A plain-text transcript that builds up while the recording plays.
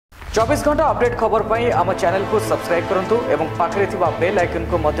24 घंटा अपडेट खबर पाई आम चैनल को सब्सक्राइब करंतु एवं पाखरे थिबा बेल आइकन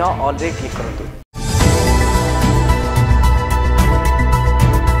को मध्य ऑल रे क्लिक करंतु।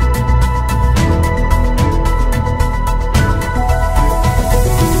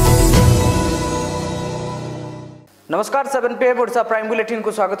 नमस्कार 7PM ओडिशा प्राइम बुलेटिन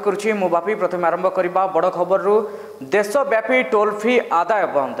को स्वागत करुछि। मु बापी प्रथम आरंभ करबा बड़ खबर रु देशव्यापी टोल फ्री आदाय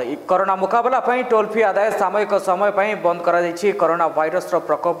बंद। कोरोना मुकाबला पई टोल फ्री आदाय सामयिक समय पई बंद करा दैछि। कोरोना वायरस रो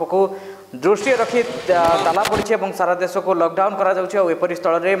प्रकोप को दृष्टि रखी ताला पड़ी और सारा देश को लॉकडाउन करा जाउछि। एपरि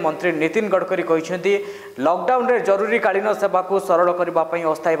स्थल रे मंत्री नितिन गडकरी कहिसेंती लॉकडाउन रे जरूरी कालीन सेवा को सरल करबा पई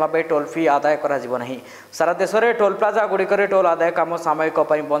अस्थायी भाबे टोल फ्री आदाय करा जिवो नाही। सारा देश रे टोल प्लाजा गुडी करे टोल आदाय काम सामयिक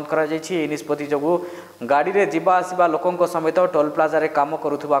पई बंद करा जाइछि। ए निष्पत्ति जगु गाड़ी रे जिबा आसीबा लोकंक समेत टोल प्लाजा रे काम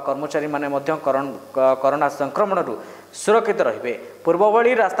करुथुबा कर्मचारी माने मध्य कोरोना संक्रमण रु सुरक्षित रहिबे। पूर्व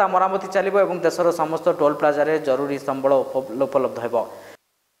भली रास्ता मरामती चलिबो एवं देशर समस्त टोल प्लाजा रे जरूरी संबल उपलब्ध हेबो।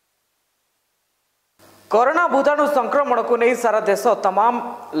 कोरोना भूताणु संक्रमण को नहीं सारा देश तमाम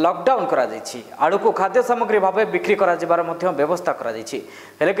लॉकडाउन करा जाइछि। आलू को खाद्य सामग्री भाव बिक्री करा जिबार मध्य व्यवस्था करा जाइछि।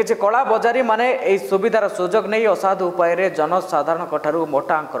 हेले किछि कला बजारी माने एई सुविधार सुजोग नहीं असाधु उपाय रे जनसाधारण कठारु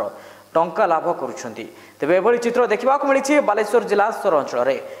मोटा अंकर टंका लाभ करुछंती। तेबे एभली चित्र देखिबा को मिलिछि बालेश्वर जिला सोर अंचल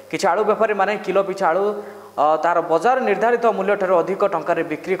रे। किछि आलू व्यापारी माने किलो पिछा आलू तार बजार निर्धारित मूल्य ठाରୁ अधिक टंकार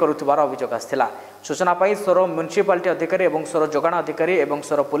बिक्री करुथिबार अभियोग आस्थिला। सूचना पाई सोर म्युनिसिपालिटी अधिकारी एवं सोर जोगाण अधिकारी एवं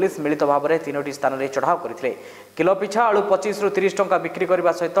सोर पुलिस मिलित भाव में 3टी स्थान में चढ़ाव करथिले। किलो पिछा आलू 25 रु 30 टंका बिक्री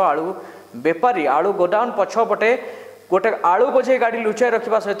करबा सहित आलू बेपारी आलू गोडाउन पछपटे गोटे आलू बोझे गाड़ी लुचाई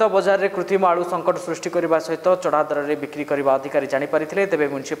रखा सहित बजार में कृत्रिम आलू संकट सृष्टि करने सहित चढ़ा दर में बिक्री करने अधिकारी जानीपारी। तेज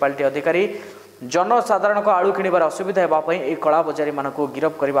म्युनिसिपालिटी अधिकारी जनसाधारण को आलू किणवार असुविधा होगापी कला बजारी मानक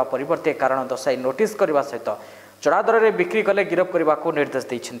गिरफ करने परिवर्ते कारण दर्शाई नोटिस करने सहित चढ़ा दर में बिक्री कले गिरफ करने को निर्देश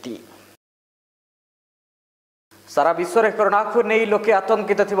देते। सारा विश्व में कोरोना को नहीं लोके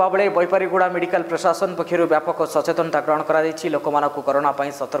आतंकित थिबा बेले बैपारीगुड़ा मेडिकल प्रशासन पक्षर व्यापक सचेतनता ग्रहण करा दैछि। लोकमानकु कोरोना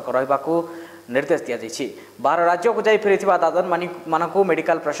पई सतर्क रहिबाकू निर्देश दिया दैछि। बाहर राज्य को जाई फेरिथिबा दादन मानकु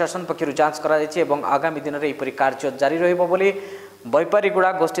मेडिकल प्रशासन पक्षर जांच करा दैछि एवं आगामी दिन रे एपरि कार्य जारी रहिबो बोली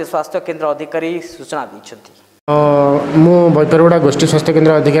बैपारीगुड़ा गोष्ठी स्वास्थ्य केन्द्र अधिकारी सूचना दैछन्ति। मु बैपारीगुड़ा गोष्ठी स्वास्थ्य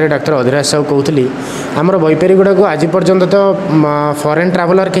केन्द्र अधिकारी डाक्टर अधिराज साहू कहूली आमर बैपारीगुड़ा को आज पर्यंत तो फॉरेन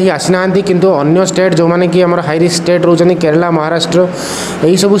ट्रावेलर कहीं आसी ना किंतु अन्य स्टेट जो माने कि आमर high risk state रोचनी Kerala Maharashtra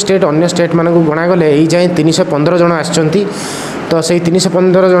यही सब स्टेट अन्य स्टेट मानक गणागले यही जाए 315 जन आसछन्ती। तो से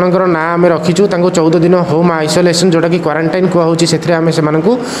 315 जनकर ना आम रखीचु 14 दिन होम आइसोलेशन जोटा कि क्वारंटाइन कहूँ से आम से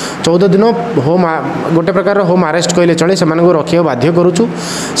 14 दिन होम गोटे प्रकार होम आरेस्ट कहले चले से रखा बाध्य करुचु।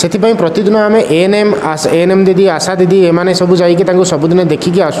 से प्रतिदिन आम एएनएम दीदी आशा दीदी एमाने सब जाइए सबुदिन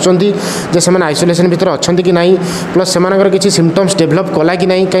देखिकी आसुँच से आइसोलेशन भितर अच्छा कि नहीं प्लस से किसी सिम्पटम्स डेभलप कला कि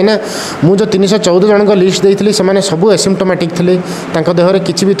नहीं कहीं मुझे 314 जन लिस्ट देती से सब एसिम्टोमेटिक थे देहरे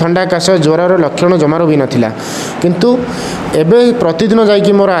किसी भी थंडा काश ज्वर लक्षण जमार भी नाला किंतु एबे प्रतिदिन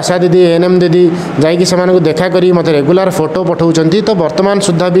जाइए मोर आशा दीदी एएनएम दीदी जाइए से देखा करी मत रेगुलर फोटो पठाउछन्ती। तो वर्तमान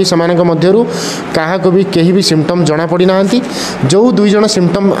सुधा भी से मध्यरु काहाको भी कहीं भी सिम्पटम जना पड़ी ना जो 2 जन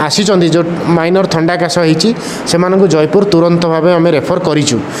सिम्पटम आसीचंती जो माइनर थंडा काश होईची से जयपुर तुरंत भाव आम रेफर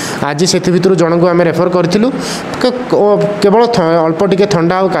करूँ। आज से जन को आम रेफर करूँ केवल अल्प टिके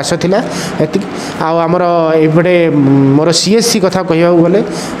थंडा और काश थिला आमर एपटे मोर सीएससी कथा कहवा गले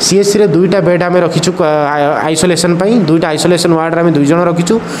सीएससी रे 2टा बेड आम रखीचु आइसोलेशन 2टा आइसोलेशन वार्ड में 2 जन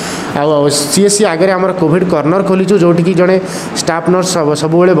रखीचु। आ सीएससी आगे आमर कोविड कर्नर खोलीचु जोटि कि जड़े स्टाफ नर्स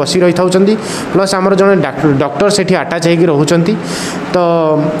सब बसी रही था प्लस आमर जड़े डॉक्टर से अटाच होगी रोचंती। तो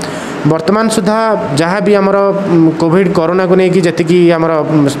वर्तमान सुधा जहाँ भी आमर कोविड कोरोना को लेकिन जी आमर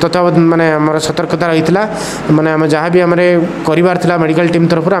तथा माने आमर सतर्कता रही माने आम जहाँ भी आम कर मेडिकल टीम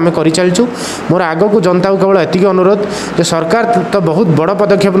तरफ आम कर चलचु। मोर आग को जनता को केवल एतिक अनुरोध जो सरकार तो बहुत बड़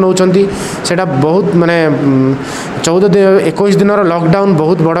पदक्षेप नौकरी सेटा बहुत माने 21 दिन लॉकडाउन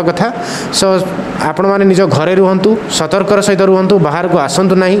बहुत बड़ कथा। सो आपण मैंने निज घरे रुहतु सतर्कर सहित रुहतु बाहर को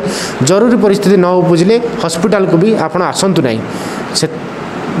आसतु ना जरूरी परिस्थिति न बुझे हॉस्पिटल को भी आपण आसतु ना से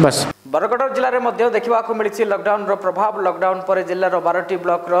बस। बरगड़ जिले में देखा मिली लॉकडाउन प्रभाव। लॉकडाउन पर जिलार 12टी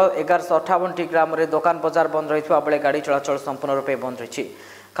ब्लॉक 1158 ग्राम में दुकान बजार बंद रही बेले गाड़ी चलाचल संपूर्ण रूपे बंद रही।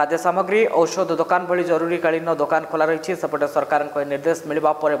 खाद्य सामग्री औषध दुकान भली जरूरीकालीन दुकान खोला रही। सेपटे सरकार निर्देश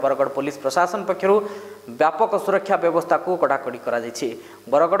मिलवा पर बरगड़ पुलिस प्रशासन पक्षर व्यापक सुरक्षा व्यवस्था को कड़ाकड़ी करा जायछि।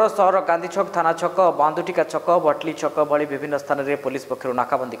 बरगड़ सहर गांधी छक थाना छक बांदुटिका छक भटली छक भली विभिन्न स्थान में पुलिस पक्षर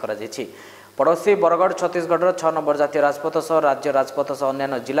नाकाबंदी करा जायछि। पड़ोशी बरगड़ छत्तीसगढ़ 6 नंबर जातीय राजपथ सह राज्य राजपथ सह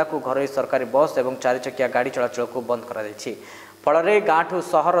अन्य जिला को घर सरकारी बस और 4 चकिया गाड़ी चलाचल को बंद करा जायछि। फल गाँठू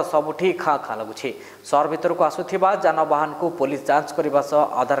सहर सबुठी खाँ खाँ लगुच। सहर भितर को आसुथिबा जानवाहन को पुलिस जांच करने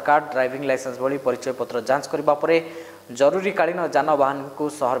आधार कार्ड ड्राइविंग लाइसेंस भली परिचय पत्र जांच करने जरूरीकालीन जानवाहन को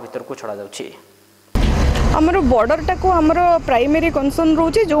सहर भीतर को छड़ा जाउछि। आमर बॉर्डरटा को आमर प्राइमरी कंसर्न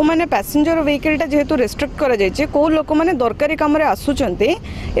रोचे जो माने पैसेंजर व्हीकलटा जेहेतु रेस्ट्रिक्ट करा जायछि को लोक माने दरकारी काम रे आसुचंती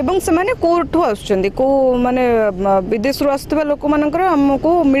एवं से माने कोठो आसुचंती को माने विदेश रु आस्तबा लोक मानकर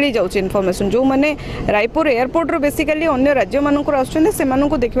हमको मिली जाउछि इन्फॉर्मेशन जो माने रायपुर एयरपोर्ट रो बेसिकली अन्य राज्य मानकर आसुचंती से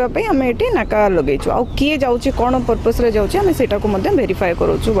माननको देखबा पई हम एठी नाका लगेछु आ किए जाउछि कोन पर्पस रे जाउछि हम सेटा को मध्ये वेरीफाई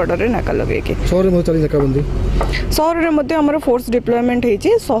करूछु बॉर्डर रे नाका लगे के शहर में चली नाका बंदी शहर रे मध्ये हमर फोर्स डिप्लॉयमेंट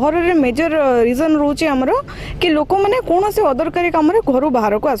हेछि शहर रे मेजर रीजन रोचे हमर कि लोक मैंने कौन से अदरकारी कम घर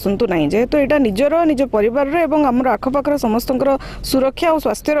बाहर को आसतु ना जेहेतु यहाँ निज परिवार आम आखपाखर समस्त सुरक्षा और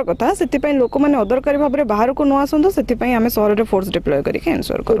स्वास्थ्यर कथा से लोक मैंने अदरकारी भाव में बाहर को न आसतु से आम सहर में फोर्स डिप्लॉय करके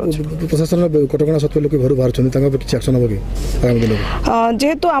एनश्योर करूँ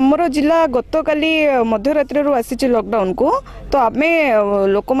जेहेतु आमर जिला गत काली मध्यरात्रि आसी लॉकडाउन को तो आम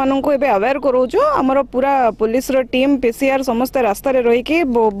लोक मानू अवेयर करोचु आमर पूरा पुलिस टीम पीसीआर समस्त रास्त रही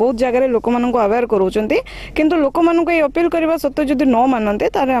बहुत जगह लोक मानू अवेयर करोचंती किंतु लोक मानू अपील करने सत्वे जदि न मानते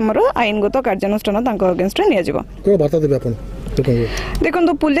तारे आमर आईनगत कार्यानुष्ठान अगेंस्ट नि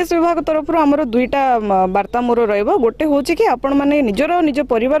देखो पुलिस विभाग तरफ आमर दुईटा वार्ता मोर रोटे हूँ कि आपण मैंने निज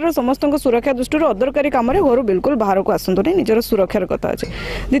परिवार समस्त सुरक्षा दृष्टि अदरकारी कम घर बिल्कुल बाहर को आसतु नहीं निजर सुरक्षार कथा अच्छे।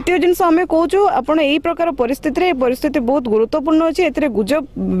 द्वितीय जिनस आम कहूँ आप यही प्रकार परिस्थिति बहुत गुरुत्वपूर्ण अच्छी ए गुजब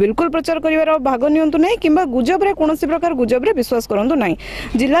बिल्कुल प्रचार कर भाग नियंतु नहीं कि गुजब कौन प्रकार गुजब विश्वास करूँ ना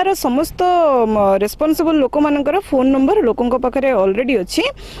जिलार समस्त रेस्पॉन्सिबल लोक मानकर फोन नंबर लोकों पाखे ऑलरेडी अच्छी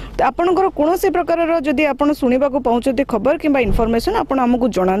आपणकर कौन प्रकार जदि आप शुणा पाँच खबर कि इनफॉरमेशन आपण हमकु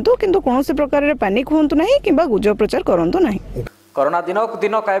जणांतु किंतु कोनोसी प्रकार रे पैनिक होंतु नाही किंबा गुजब प्रचार करंतु नाही। कोरोना दिनक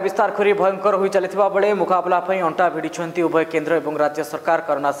दिन काय विस्तार करी भयंकर होई चलितबा बेले मुकाबला पई अंटा भिडिछंती उभय केंद्र एवं राज्य सरकार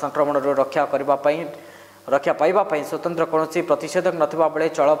कोरोना संक्रमण रो रक्षा पाइबा पई स्वतंत्र कोनोसी प्रतिषेधक नथिबा बेले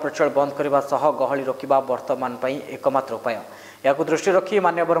चल प्रचल बंद करबा सह गहली रोकिबा वर्तमान पई एकमात्र उपाय या दृष्टि रखी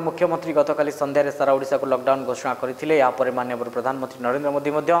माननीय मुख्यमंत्री गतकाली संध्यार सारा ओडिशा को लॉकडाउन घोषणा करथिले। या परे माननीय प्रधानमंत्री नरेंद्र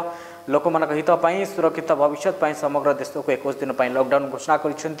मोदी लोकमानक हित पई सुरक्षित भविष्य पई समग्र देश को 21 दिन पई लॉकडाउन घोषणा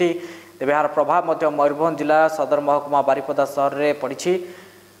करिसेंती। तेबे यार प्रभाव मयूरभंज जिला सदर महकुमा बारिपदा सहर रे पड़िछि।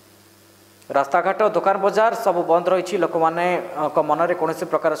 रास्ताघाट दुकान बजार सब बंद रही लोक मैंने मन में कौन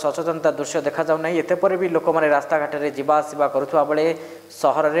प्रकार सचेतनता दृश्य देखा जाऊ नहीं एतपर भी लोक मैंने रास्ताघाट में जावासवा करुवा बेले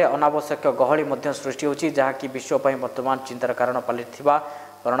सहर में अनावश्यक गहली सृष्टि होची जहाँकि विश्वपाई वर्तमान चिंतार कारण पलटिथिबा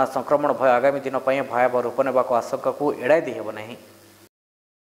कोरोना संक्रमण भय आगामी दिन भयावह रूप नेबा आशंका को एड़ाई दी हेब नहीं।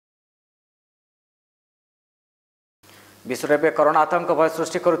 विश्व में कोरोना आतंक भय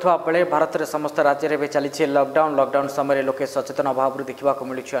सृष्टि करुवा बेले भारत में समस्त राज्य में चली लॉकडाउन समय लोके सचेतन अभाव देखा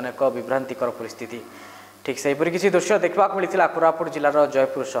मिली अनेक विभ्रांतिकर परिस्थिति। ठीक से किसी दृश्य देखा मिलता कोरापुट जिलार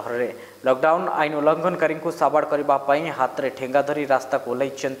जयपुर सहर में लॉकडाउन आईन उल्लंघनकारी को साबाड़ करने हाथ में ठेंगा धरी रास्ता को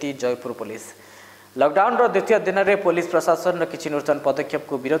ओह्लैंती जयपुर पुलिस। लॉकडाउन द्वितीय दिन में पुलिस प्रशासन किसी नूतन पदक्षेप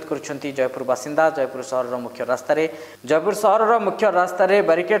को विरोध करुछंती जयपुर बासिंदा। जयपुर सहर मुख्य रास्ता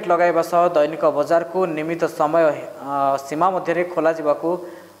बैरिकेड लगाइबा सह दैनिक बजार को नियमित समय सीमा मध्य खोल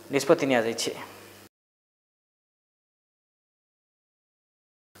निष्पत्ति निया जायछि।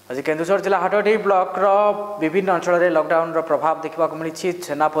 आज केन्दुझर जिला हाटडी ब्लॉक विभिन्न अंचल लॉकडाउन प्रभाव देखा मिली।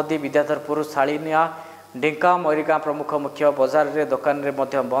 छेनापदी विद्याधरपुर शालिनिया ढेंका मयरीगाँ प्रमुख मुख्य बजार रे दुकान रे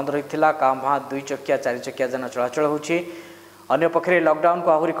मध्य बंद रही कां 2 चकिया 4 चकिया जान चलाचल होछि। अन्य पक्षे लॉकडाउन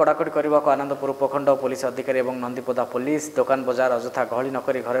को आहरी कड़ाकड़ी करने को आनंदपुर उपखंड पुलिस अधिकारी और नंदीपदा पुलिस दुकान बजार अजथा गहली नक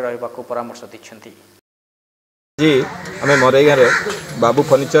घरे रहा परामर्श दी। जी आम मरईगाँ बाबू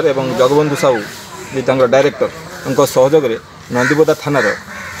फर्निचर एवं जगबंधु साहू जी डायरेक्टर उनका सहयोग में नंदीपदा थानार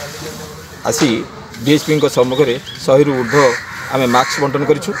आसी डीएसपी सम्मुख में 100 रु ऊर्ध्व आम मास्क बंटन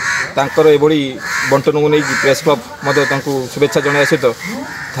कर एभली बंटन को नहीं प्रेस क्लब शुभेच्छा जनाया सहित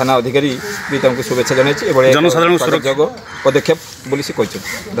थाना अधिकारी भी शुभेच्छा जनाई जनसाधारण सुरक्षा पदक्षेप बोली से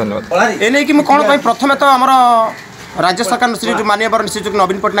धन्यवाद। एने कि कौन प्रथम तो आम राज्य सरकार श्री माननीय श्री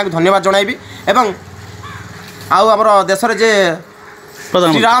नवीन पट्टनायक धन्यवाद जनइबी एवं आम देश जे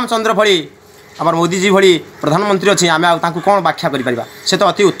श्रीरामचंद्र भली आम मोदीजी भली प्रधानमंत्री अच्छी आम कौन व्याख्या कर से तो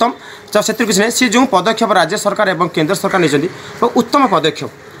अति उत्तम तो से किसी नहीं सी जो पदक्षेप राज्य सरकार और केंद्र सरकार नहीं उत्तम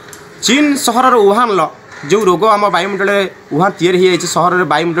पदक्षेप। चीन सहर वुहान जो रोग आम वायुमंडल वुहान या सहर में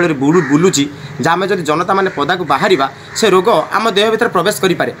वायुमंडल बुलूची जहाँ जब जनता मैंने पदा को बाहर से रोग आम देह भर प्रवेश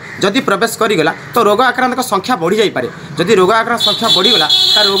करें जदि प्रवेश करगला तो रोग आक्रांत संख्या बढ़ी जापे जदि रोग आक्रांत संख्या बढ़ीगला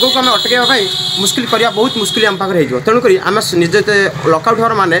तो रोग को आम अटकाई मुस्किल करवा बहुत मुस्किल आम पाखे हो तेणुक आम निजे लकआउट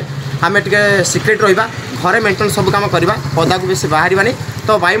हर माने आम टे सिक्रेट रहा घरे मेन्टेन सब कम करवा पदा को बेस बाहर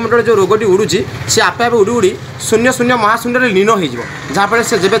तो वायुमंडल जो रोगटी उड़ूची सी आपे आप उड़ी उड़ी शून्य शून्य महाशून्य लीन हो जहाँफल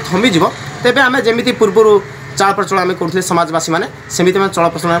से जब थमीज तेबे आम जमी पूर्व चाल प्रचल आम करूँ समाजवासी मैंने सेमती चल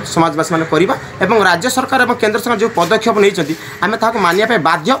प्रचल समाजवासी मैंने करवा और राज्य सरकार और केन्द्र सरकार जो पदक्षेप नहीं आम ताक मानिया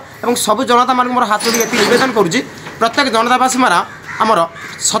बाध्य और सब जनता मान मोर हाथ जोड़ी निवेदन करुँच प्रत्येक जनतावासी मारा आमर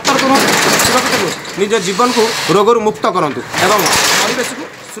सतर्क सुरक्षित रुह निज जीवन को रोगरू मुक्त करूँ और परिवेश को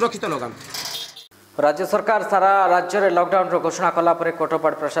सुरक्षित लगातु। राज्य सरकार सारा राज्य में लॉकडाउन घोषणा कलापर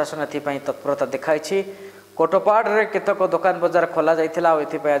कोटपाड़ प्रशासन एपाई तत्परता देखाई। कोटपाड़ रे केतक दुकान बजार खोल जाइथिला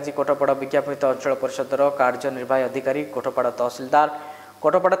आज कोटपाड़ विज्ञापित अंचल परिषदर कार्यनिर्वाही अधिकारी कोटपाड़ तहसिलदार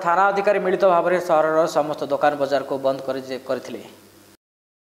कोटपाड़ थाना अधिकारी मिलित भाव में सहर समस्त दुकान बजार को बंद करथिले।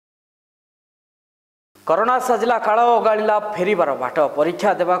 कोरोना साजिला काल ओगाड़ा फेरबार बाट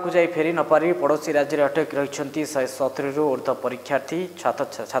परीक्षा देवाक जाई फेरी न पारी पड़ोशी राज्य में अटक रही 170 ऊर्ध्व परीक्षार्थी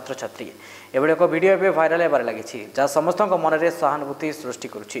छात्र छात्री एभଳି एक वीडियो एवं भाइराल होबार लगी जहाँ समस्त मन में सहानुभूति सृष्टि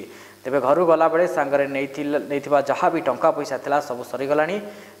करुच्ची। तेबे घर गला बेले सांगरे नहीं जहाँ भी टंका पैसा थिला सब सरीगला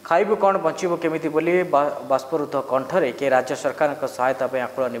खाइबु कौन बचबू केमिति बोली बाष्परुद्ध कंठरे के राज्य सरकार सहायता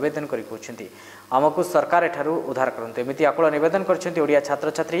आकुल नवेदन कर आमको सरकार एठारू उद्धार करते एमती आकुल नवेदन कर छात्र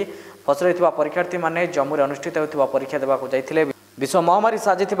छात्री फसल परीक्षार्थी माने जम्मू में अनुष्ठित होता परीक्षा देवाक जाइथिले। विश्व महामारी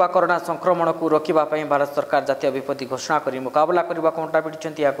साजिथिबा कोरोना संक्रमण को रोकवा भारत सरकार जातीय विपत्ति घोषणा कर मुकाबला करने को अंटा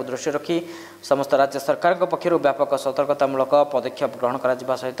भिड़ी दृष्टि रखी समस्त राज्य सरकार पक्षर व्यापक सतर्कतामूलक पदक्षेप ग्रहण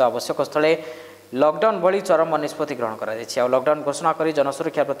करा सहित आवश्यक स्थले लॉकडाउन भली चरम निष्पत्ति ग्रहण कर लॉकडाउन घोषणा कर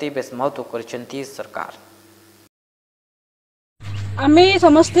जनसुरक्षा प्रति बेस महत्व कर सरकार। आमे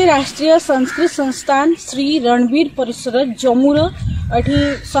समस्ते राष्ट्रीय संस्कृत संस्थान श्री रणवीर परिसर जम्मूर एठी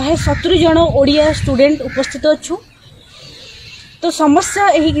 170 जन ओडिया स्टूडेंट उपस्थित अच्छु। तो समस्या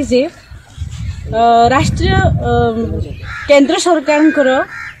यही कि जे राष्ट्रीय केंद्र सरकार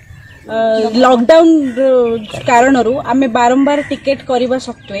लॉकडाउन कारण आमे बारंबार टिकेट करबा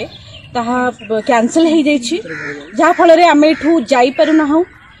सत्वे ताहा कैंसिल हो जाइछि जहा फल रे आमे एठू जाई पारु ना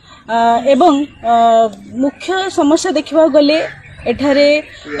एवं मुख्य समस्या देखिबा गले एठारे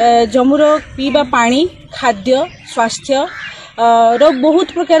जम्मूर पीवा पानी खाद्य स्वास्थ्य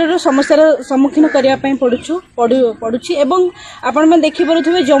बहुत प्रकार समस्यार सम्मुखीन करने पड़ुछि एवं आपण मैंने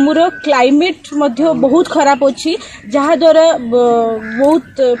देखिपे जम्मूर क्लाइमेट बहुत खराब अच्छी जहाँ द्वारा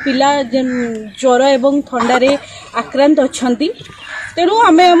बहुत पिला ज्वर एवं थंडारे आक्रांत अछंती। तेणु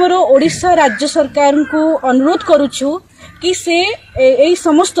आमे हमर ओडिशा राज्य सरकार को अनुरोध करुछु कि से यही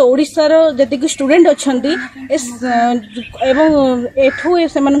समस्त ओडिशार जतिक स्टूडेंट अच्छी एवं एठू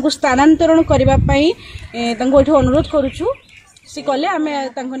से स्थानांतरण करने अनुरोध करुछु सी कले आमे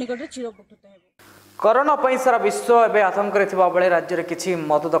तांको निकट चिरउपकृत हेबु। कोरोना पई सारा विश्व एवं आतंक बेले राज्य में किसी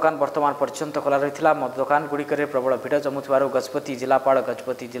मद दुकान वर्तमान पर्यंत खोला रही मद दुकान गुड़िक प्रबल भिड़ जमुवर गजपति जिलापाल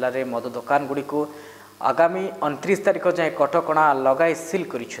गजपति जिले में मद दुकान गुड़ी आगामी 29 तारिख जाए कटकणा लगाई सिल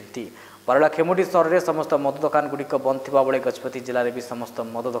करिसेंती। परला खेमुडी सहर में समस्त मद दुकान गुड़िक बंद थिबा बेले गजपति जिले में भी समस्त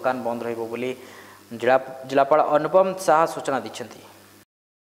मद दुकान बंद रहिबो बोली जिलापाल अनुपम शाह सूचना दैछंती।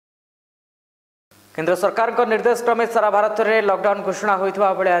 केंद्र सरकार का निर्देश क्रमे सारा भारत में लॉकडाउन घोषणा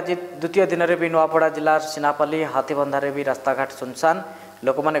होता बेले आज द्वितीय दिन में भी नुआपड़ा जिला सिनापल्ली हाथीबंधार भी रास्ताघाट सुनसान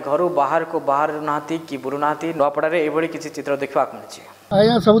लोक मैंने घर बाहर को बाहर ना कि बुलू ना नुआपड़ा ये किसी चित्र देखा मिली।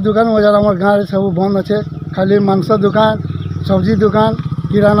 आज्ञा सब दुकान बजार आम गाँव सब बंद अच्छे खाली मांस दुकान सब्जी दुकान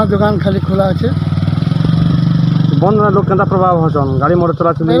किराना दुकान खाली खोला अच्छे बंद लोक के प्रभाव हो गाड़ी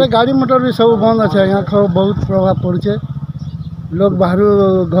मोटर चला गाड़ी मोटर भी सब बंद अच्छे यहाँ बहुत प्रभाव पड़े लोग बाहर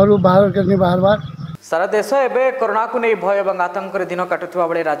घर बाहर करनी बाहर बार सारा देश एवं कोरोना को नहीं भय और आतंक दिन काटुवा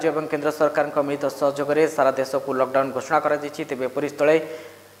बेले राज्य और केंद्र सरकार मिलित सहयोग में सारा देश को लॉकडाउन घोषणा कर तेज एपरी स्थले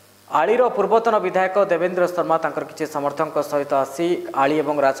आलीर पूर्वतन विधायक देवेंद्र शर्मा किसी समर्थक सहित आसी आली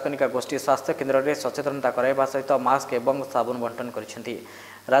और राजकनिका गोष्ठी स्वास्थ्य केन्द्र में सचेतनता कराइबा सहित मास्क और साबुन बंटन कर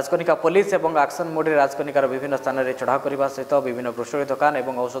राजकनिका पुलिस और एक्शन मोड राजकनिकार विभिन्न स्थान में चढ़ाऊ करने सहित विभिन्न ग्रोसरी दुकान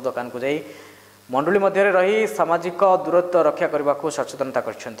और औषध दुकान को जाई मंडली मध्य रही सामाजिक दूरत्व रक्षा करने को सचेतनता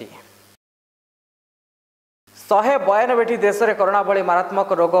कर 192 देश में कोरोना भली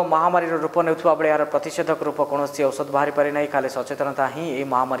मारात्मक रोग महामारी रूप नेउथुवा बेले यार प्रतिषेधक रूप कौन औषध बाहरी पारि ना खाली सचेतनता ही यह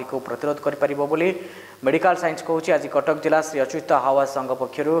महामारी को प्रतिरोध कर मेडिकल साइंस कहूँ। आज कटक जिला श्री अच्युत हावा संघ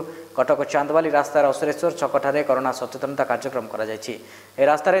पक्षर कटक चांदवाली रास्तार असुरेश्वर छकठारे कोरोना सचेतनता कार्यक्रम कर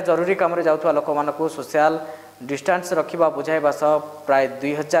रास्तार जरूरी काम जाऊा लोक मानक सोशल डिस्टेंस रखा बुझाइबा सह प्राय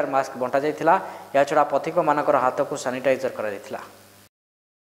 2000 मास्क बंटा जाइथिला। या छड़ा पथिक मानकर हाथ को सानिटाइजर करा।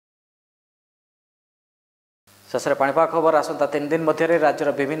 शेष पाणीपाग खबर आसंता 3 दिन मध्य राज्यर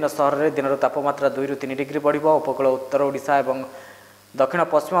विभिन्न सहर में दिन तापमात्रा 2 ରୁ 3 डिग्री बढ़ उपकूल उत्तर ओडिशा और दक्षिण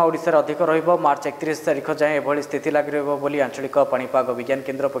पश्चिम ओडिशा अधिक रहिबो। मार्च 31 तारिख जाए एभली स्थिति लगी रहिबो बोली आंचलिक पाणीपाग विज्ञान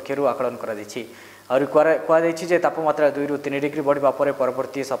केन्द्र पक्षर आकलन कर और कहुई तापमात्रा 2 ରୁ 3 डिग्री बढ़ा पर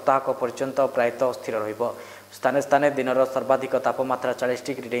परवर्ती सप्ताह पर्यंत प्रायतः स्थिर स्थाने स्थाने दिन सर्वाधिक तापमात्रा 40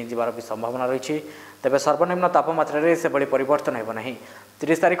 डिग्री डेईजार भी संभावना रही तेज सर्वनिम्न तापमात्रा से बड़ी परिवर्तन होना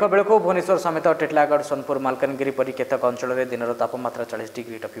 30 तारीख बेलू भुवनेश्वर समेत टिटलागढ़ सोनपुर मालकानगिरी परी केतक अंचल दिन तापमात्रा 40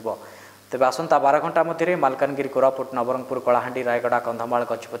 डिग्री टपिब तेज आसंता 12 घंटा मध्य मालकानगिरी कोरापुट नवरंगपुर कलाहांडी रायगड़ा कंधमाल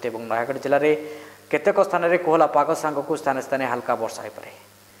गजपति और नयागढ़ जिले में केतक स्थान में कोहला पाग सांगक स्थाने स्थाने हल्का वर्षा हो पाए।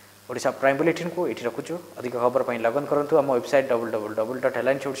 ओडिशा प्राइम बुलेटिन को ये रखुचु अधिक खबर पर लगन करूँ आम वेबसाइट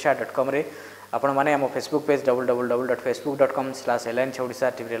www.headlinesodisha.com आपण मैंने आम Facebook page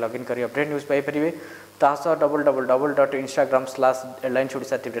www.facebook.com/headlinesodisha TV login कर अपडेट न्यूज पाइपर तास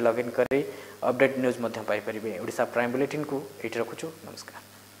www.instagram/headlinesodisha टीवी लगइन कर update news Piper. Odisha prime bulletin को ये रखुचु नमस्कार।